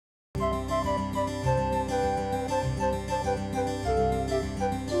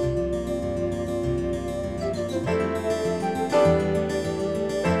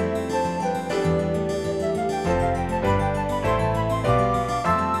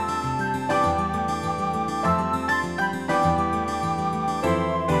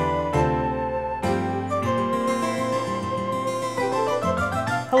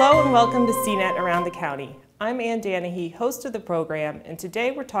Hello and welcome to CNET Around the County. I'm Ann Danahy, host of the program, and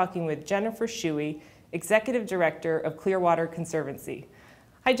today we're talking with Jen Shuey, Executive Director of ClearWater Conservancy.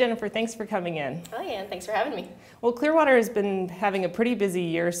 Hi Jennifer, thanks for coming in. Hi Ann, thanks for having me. Well, ClearWater has been having a pretty busy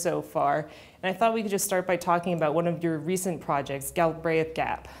year so far, and I thought we could just start by talking about one of your recent projects, Galbraith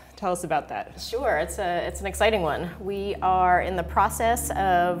Gap. Tell us about that. Sure, it's an exciting one. We are in the process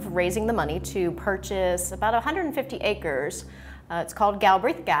of raising the money to purchase about 150 acres. It's called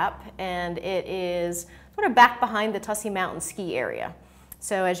Galbraith Gap, and it is sort of back behind the Tussey Mountain ski area.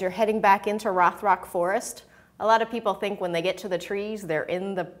 So as you're heading back into Rothrock Forest, a lot of people think when they get to the trees, they're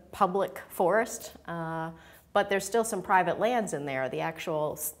in the public forest, but there's still some private lands in there.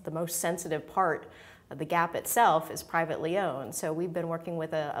 The most sensitive part of the gap itself is privately owned. So we've been working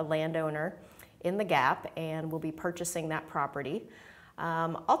with a landowner in the gap, and we'll be purchasing that property.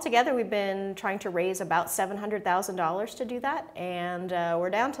 Altogether, we've been trying to raise about $700,000 to do that, and we're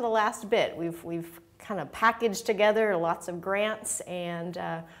down to the last bit. We've kind of packaged together lots of grants, and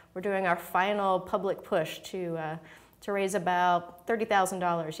we're doing our final public push to raise about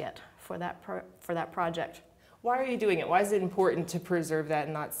 $30,000 yet for that project. Why are you doing it? Why is it important to preserve that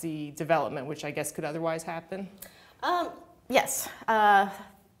and not see development, which I guess could otherwise happen? Yes.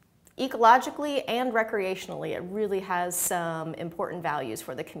 Ecologically and recreationally, it really has some important values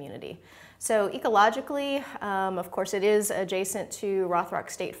for the community. So ecologically, of course, it is adjacent to Rothrock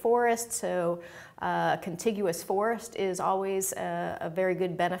State Forest, so contiguous forest is always a very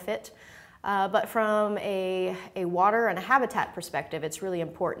good benefit. But from a water and a habitat perspective, it's really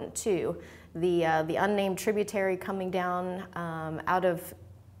important too. The unnamed tributary coming down out of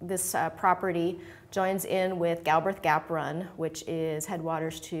this property joins in with Galbraith Gap Run, which is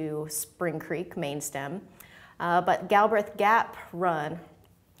headwaters to Spring Creek main stem. But Galbraith Gap Run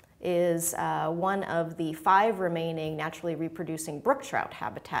is one of the 5 remaining naturally reproducing brook trout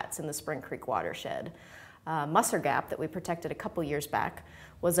habitats in the Spring Creek watershed. Musser Gap that we protected a couple years back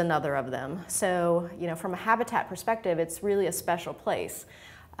was another of them. So, from a habitat perspective, it's really a special place.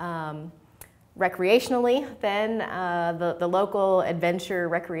 Recreationally, then, the local adventure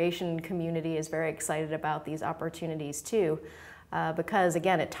recreation community is very excited about these opportunities too, because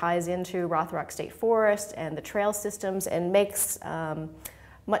again, it ties into Rothrock State Forest and the trail systems and makes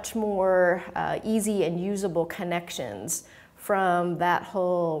much more easy and usable connections from that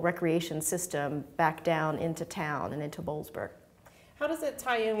whole recreation system back down into town and into Boalsburg. How does it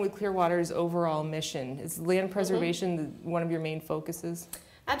tie in with Clearwater's overall mission? Is land preservation one of your main focuses?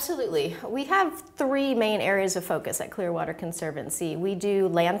 Absolutely. We have 3 main areas of focus at ClearWater Conservancy. We do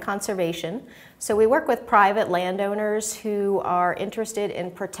land conservation. So we work with private landowners who are interested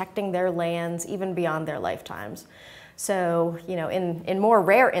in protecting their lands even beyond their lifetimes. So, in more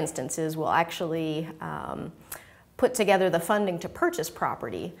rare instances, we'll actually put together the funding to purchase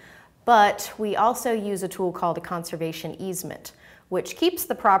property. But we also use a tool called a conservation easement, which keeps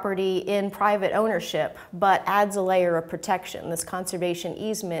the property in private ownership, but adds a layer of protection. This conservation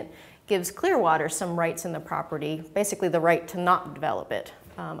easement gives Clearwater some rights in the property, basically the right to not develop it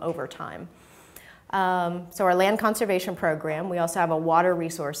over time. So our land conservation program, we also have a water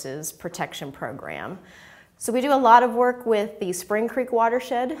resources protection program. So we do a lot of work with the Spring Creek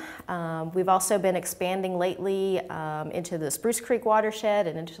watershed. We've also been expanding lately into the Spruce Creek watershed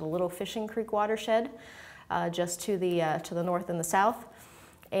and into the Little Fishing Creek watershed. Just to the north and the south,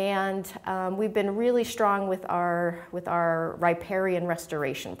 and we've been really strong with our riparian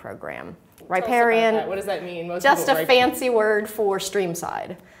restoration program. Riparian, what does that mean? Just a fancy word for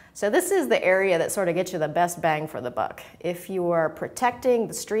streamside. So this is the area that sort of gets you the best bang for the buck. If you are protecting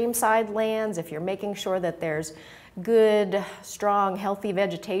the streamside lands, if you're making sure that there's good, strong, healthy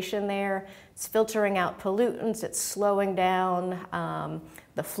vegetation there, it's filtering out pollutants, it's slowing down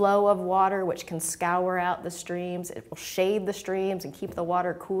the flow of water, which can scour out the streams. It will shade the streams and keep the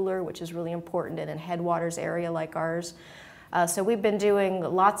water cooler, which is really important in a headwaters area like ours. So we've been doing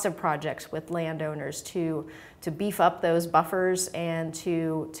lots of projects with landowners to beef up those buffers and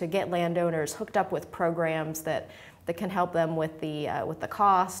to get landowners hooked up with programs that can help them with the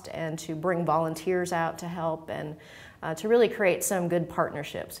cost, and to bring volunteers out to help, and to really create some good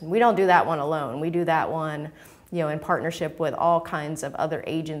partnerships. And we don't do that one alone. We do that one in partnership with all kinds of other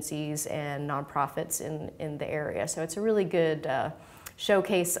agencies and nonprofits in the area. So it's a really good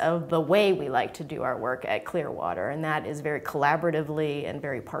showcase of the way we like to do our work at Clearwater, and that is very collaboratively and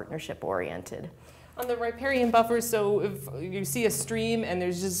very partnership oriented. On the riparian buffers, so if you see a stream and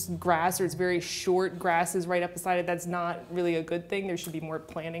there's just grass, or it's very short grasses right up beside it, that's not really a good thing. There should be more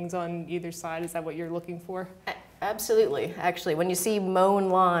plantings on either side. Is that what you're looking for? Absolutely. Actually, when you see mown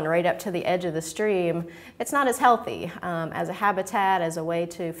lawn right up to the edge of the stream, it's not as healthy as a habitat, as a way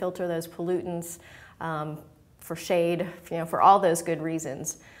to filter those pollutants, for shade, for all those good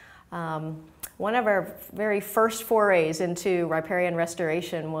reasons. One of our very first forays into riparian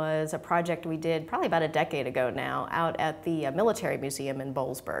restoration was a project we did probably about a decade ago now out at the Military Museum in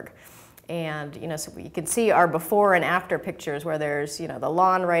Boalsburg. And so you can see our before and after pictures where there's the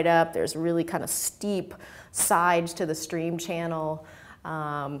lawn right up, there's really kind of steep sides to the stream channel.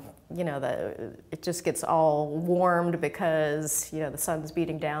 It just gets all warmed because the sun's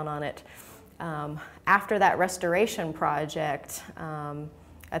beating down on it. After that restoration project,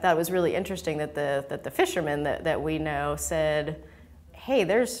 I thought it was really interesting that the fishermen that we know said, hey,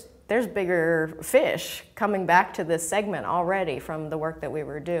 there's bigger fish coming back to this segment already from the work that we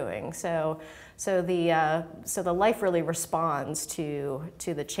were doing. So the life really responds to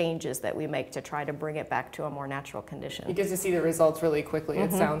the changes that we make to try to bring it back to a more natural condition. You get to see the results really quickly,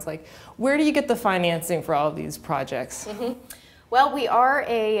 it sounds like. Where do you get the financing for all of these projects? Well, we are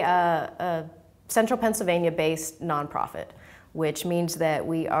a Central Pennsylvania-based nonprofit, which means that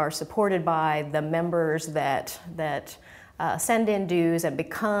we are supported by the members that send in dues and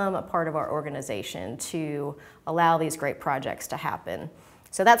become a part of our organization to allow these great projects to happen.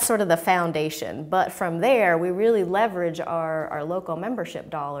 So that's sort of the foundation. But from there, we really leverage our local membership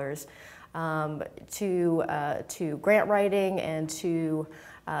dollars to grant writing and to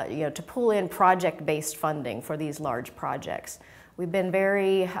pull in project-based funding for these large projects. We've been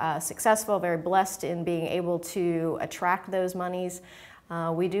very successful, very blessed in being able to attract those monies.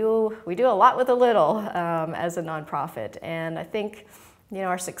 We do a lot with a little as a nonprofit, and I think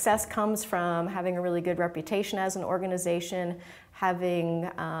our success comes from having a really good reputation as an organization, having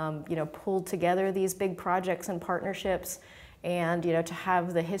pulled together these big projects and partnerships, and to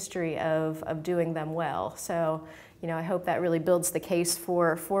have the history of doing them well. So I hope that really builds the case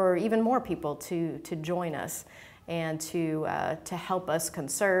for even more people to join us and to help us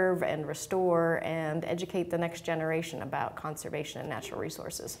conserve and restore and educate the next generation about conservation and natural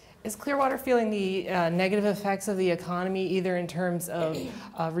resources. Is ClearWater feeling the negative effects of the economy, either in terms of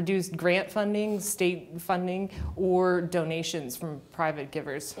reduced grant funding, state funding, or donations from private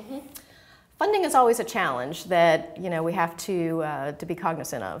givers? Funding is always a challenge that we have to be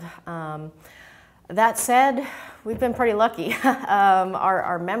cognizant of. That said, we've been pretty lucky.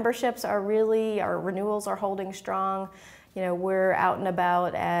 Our memberships are our renewals are holding strong. We're out and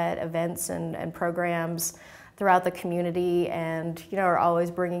about at events and programs throughout the community, and are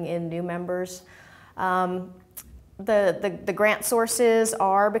always bringing in new members. The grant sources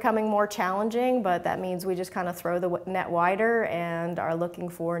are becoming more challenging, but that means we just kind of throw the net wider and are looking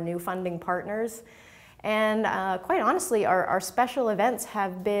for new funding partners. And quite honestly, our special events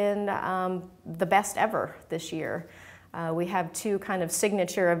have been the best ever this year. We have two kind of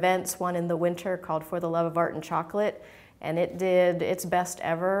signature events, one in the winter called For the Love of Art and Chocolate, and it did its best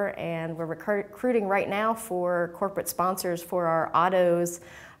ever, and we're recruiting right now for corporate sponsors for our Otto's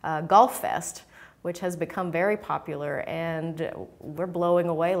Golf Fest, which has become very popular, and we're blowing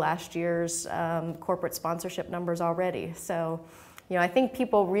away last year's corporate sponsorship numbers already. So, I think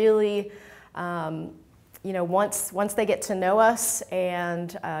people really once they get to know us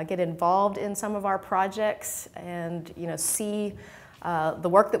and get involved in some of our projects and see the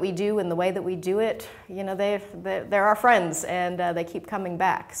work that we do and the way that we do it, they're our friends, and they keep coming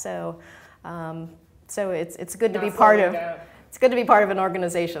back. So it's good to be part of. It's good to be part of an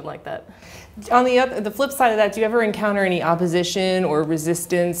organization like that. On the flip side of that, do you ever encounter any opposition or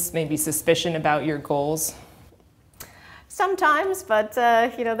resistance, maybe suspicion about your goals? Sometimes, but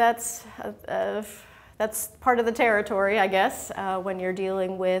that's part of the territory, I guess, when you're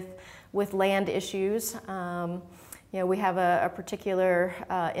dealing with land issues. We have a particular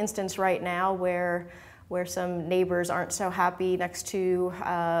instance right now where some neighbors aren't so happy next to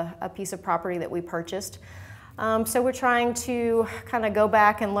a piece of property that we purchased. So we're trying to kind of go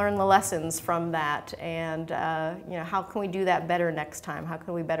back and learn the lessons from that, and how can we do that better next time? How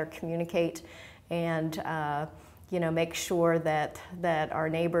can we better communicate and make sure that our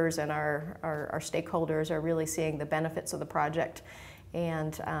neighbors and our stakeholders are really seeing the benefits of the project.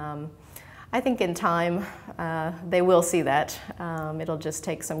 And I think in time they will see that. It'll just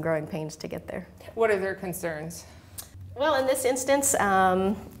take some growing pains to get there. What are their concerns? Well, in this instance,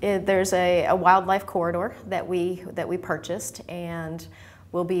 there's a wildlife corridor that we purchased, and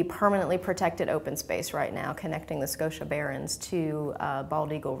will be permanently protected open space right now, connecting the Scotia Barrens to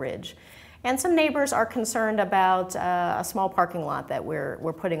Bald Eagle Ridge. And some neighbors are concerned about a small parking lot that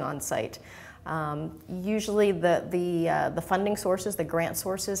we're putting on site. Usually the funding sources, the grant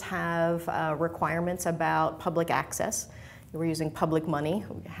sources have requirements about public access. We're using public money.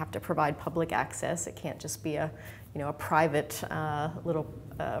 We have to provide public access. It can't just be a private little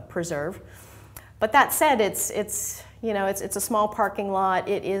preserve. But that said, it's a small parking lot.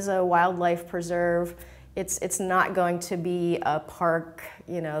 It is a wildlife preserve. It's not going to be a park.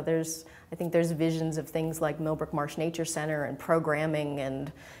 I think there's visions of things like Millbrook Marsh Nature Center and programming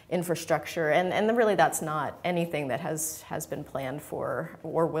and infrastructure, and really that's not anything that has been planned for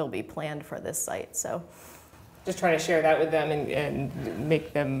or will be planned for this site. So, just trying to share that with them and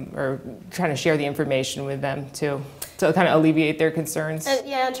make them, or trying to share the information with them too, to kind of alleviate their concerns.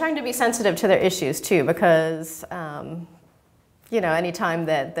 And trying to be sensitive to their issues too, because anytime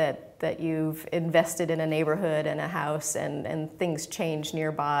that you've invested in a neighborhood and a house and things change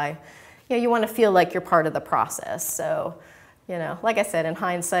nearby, you want to feel like you're part of the process. So, like I said, in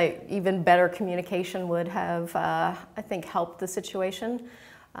hindsight, even better communication would have, I think, helped the situation.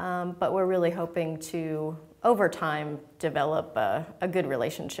 But we're really hoping to, over time, develop a good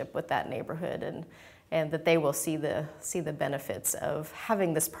relationship with that neighborhood, and that they will see the benefits of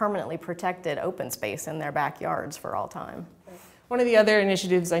having this permanently protected open space in their backyards for all time. One of the other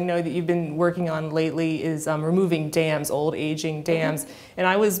initiatives I know that you've been working on lately is removing dams, old aging dams. And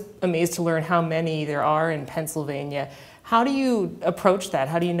I was amazed to learn how many there are in Pennsylvania. How do you approach that?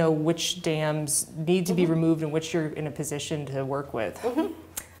 How do you know which dams need to be removed and which you're in a position to work with?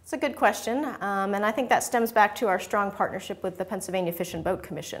 It's a good question. And I think that stems back to our strong partnership with the Pennsylvania Fish and Boat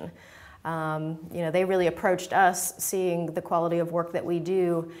Commission. They really approached us seeing the quality of work that we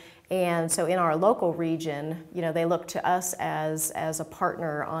do. And so in our local region, they look to us as a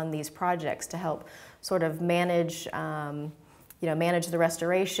partner on these projects to help sort of manage, manage the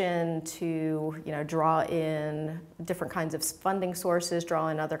restoration, to, draw in different kinds of funding sources, draw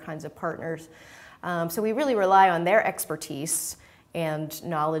in other kinds of partners. So we really rely on their expertise and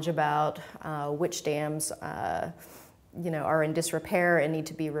knowledge about which dams, are in disrepair and need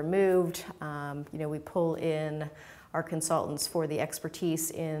to be removed. We pull in our consultants for the expertise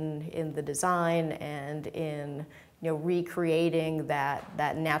in the design and in recreating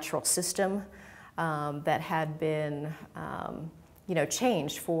that natural system that had been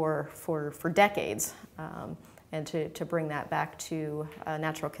changed for decades, and to bring that back to a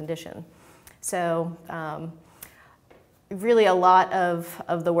natural condition. So really a lot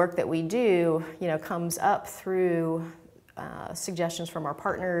of the work that we do comes up through suggestions from our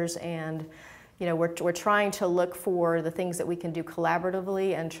partners, and we're trying to look for the things that we can do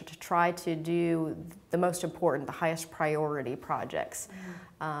collaboratively and to try to do the most important, the highest priority projects.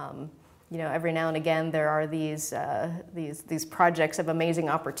 Every now and again there are these projects of amazing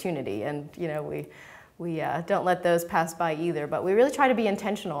opportunity, and we don't let those pass by either. But we really try to be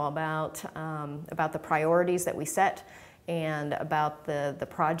intentional about the priorities that we set, and about the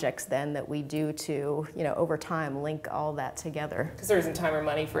projects then that we do to, over time link all that together. Because there isn't time or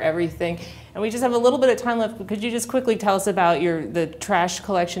money for everything. And we just have a little bit of time left. Could you just quickly tell us about the trash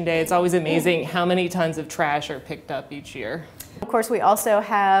collection day? It's always amazing how many tons of trash are picked up each year. Of course, we also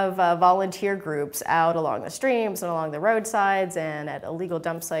have volunteer groups out along the streams and along the roadsides and at illegal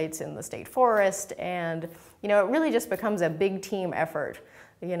dump sites in the state forest. And, it really just becomes a big team effort.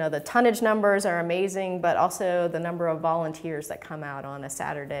 The tonnage numbers are amazing, but also the number of volunteers that come out on a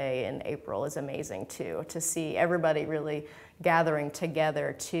Saturday in April is amazing too, to see everybody really gathering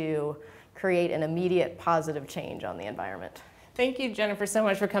together to create an immediate positive change on the environment. Thank you, Jennifer, so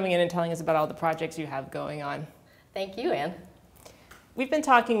much for coming in and telling us about all the projects you have going on. Thank you, Ann. We've been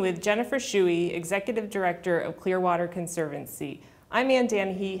talking with Jennifer Shuey, Executive Director of ClearWater Conservancy. I'm Ann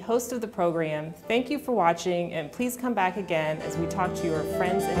Danahy, host of the program. Thank you for watching, and please come back again as we talk to your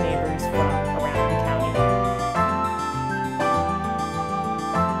friends and neighbors from around the county.